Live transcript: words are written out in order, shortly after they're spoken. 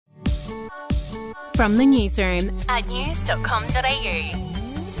From the newsroom at news.com.au.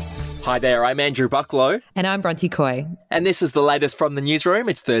 Hi there, I'm Andrew Bucklow. And I'm Bronte Coy. And this is the latest from the newsroom.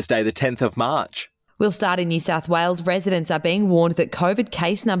 It's Thursday, the 10th of March. We'll start in New South Wales. Residents are being warned that COVID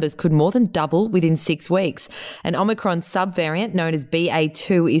case numbers could more than double within 6 weeks. An Omicron subvariant known as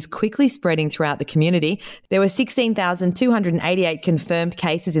BA2 is quickly spreading throughout the community. There were 16,288 confirmed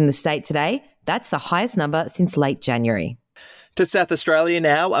cases in the state today. That's the highest number since late January. To South Australia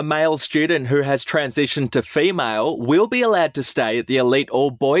now, a male student who has transitioned to female will be allowed to stay at the elite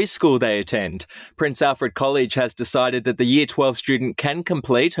all-boys school they attend. Prince Alfred College has decided that the Year 12 student can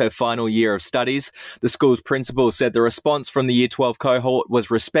complete her final year of studies. The school's principal said the response from the Year 12 cohort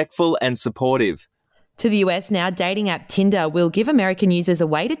was respectful and supportive. To the US now, dating app Tinder will give American users a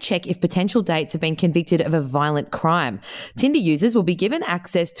way to check if potential dates have been convicted of a violent crime. Tinder users will be given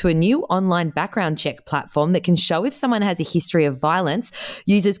access to a new online background check platform that can show if someone has a history of violence.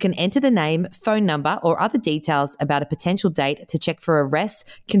 Users can enter the name, phone number, or other details about a potential date to check for arrests,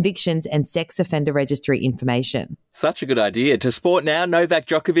 convictions, and sex offender registry information. Such a good idea. To sport now, Novak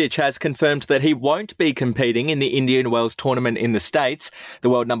Djokovic has confirmed that he won't be competing in the Indian Wells tournament in the States. The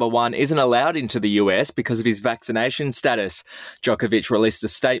world number one isn't allowed into the US because of his vaccination status. Djokovic released a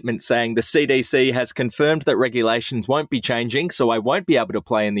statement saying the CDC has confirmed that regulations won't be changing, so I won't be able to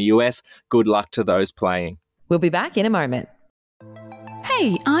play in the US. Good luck to those playing. We'll be back in a moment.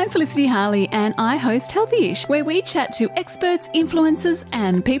 Hey, I'm Felicity Harley and I host Healthyish, where we chat to experts, influencers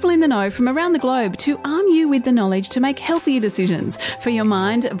and people in the know from around the globe to arm you with the knowledge to make healthier decisions for your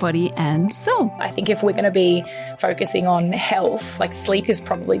mind, body and soul. I think if we're going to be focusing on health, like sleep is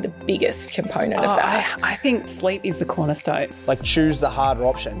probably the biggest component of that. I think sleep is the cornerstone. Like choose the harder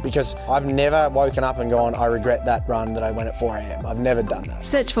option, because I've never woken up and gone, I regret that run that I went at 4 a.m. I've never done that.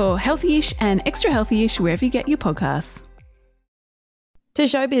 Search for Healthyish and Extra Healthyish wherever you get your podcasts. To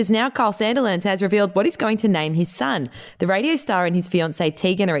showbiz now, Kyle Sandilands has revealed what he's going to name his son. The radio star and his fiancée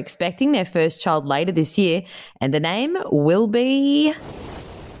Tegan are expecting their first child later this year, and the name will be...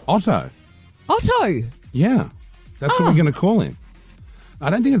 Otto. Otto? Yeah, that's what we're going to call him. I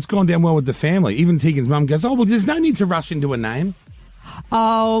don't think it's gone down well with the family. Even Tegan's mum goes, well, there's no need to rush into a name.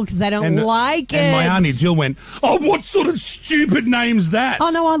 Oh, because they don't like it. And my auntie Jill went, what sort of stupid name's that? Oh,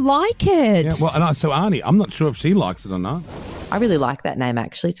 no, I like it. Yeah, well, so Arnie, I'm not sure if she likes it or not. I really like that name,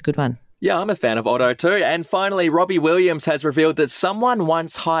 actually. It's a good one. Yeah, I'm a fan of Otto too. And finally, Robbie Williams has revealed that someone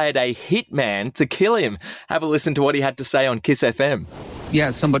once hired a hitman to kill him. Have a listen to what he had to say on Kiss FM.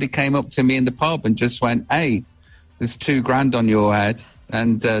 Yeah, somebody came up to me in the pub and just went, hey, there's $2,000 on your head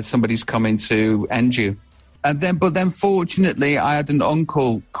and somebody's coming to end you. But then fortunately, I had an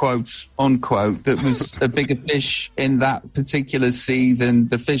uncle, quote, unquote, that was a bigger fish in that particular sea than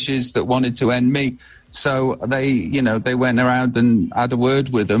the fishes that wanted to end me. So they went around and had a word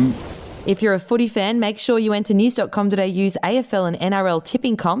with them. If you're a footy fan, make sure you enter news.com.au's AFL and NRL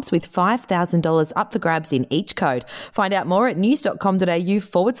tipping comps with $5,000 up for grabs in each code. Find out more at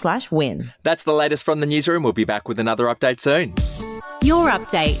news.com.au/win. That's the latest from the newsroom. We'll be back with another update soon. Your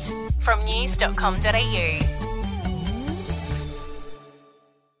update from news.com.au.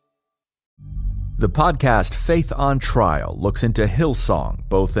 The podcast Faith on Trial looks into Hillsong,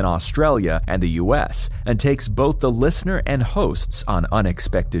 both in Australia and the US, and takes both the listener and hosts on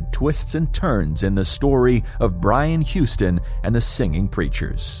unexpected twists and turns in the story of Brian Houston and the Singing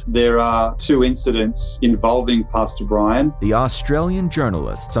Preachers. There are 2 incidents involving Pastor Brian. The Australian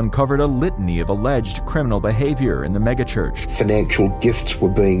journalists uncovered a litany of alleged criminal behavior in the megachurch. Financial gifts were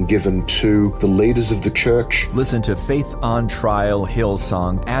being given to the leaders of the church. Listen to Faith on Trial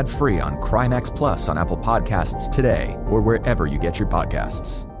Hillsong ad-free on Crimex Plus on Apple Podcasts today or wherever you get your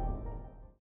podcasts.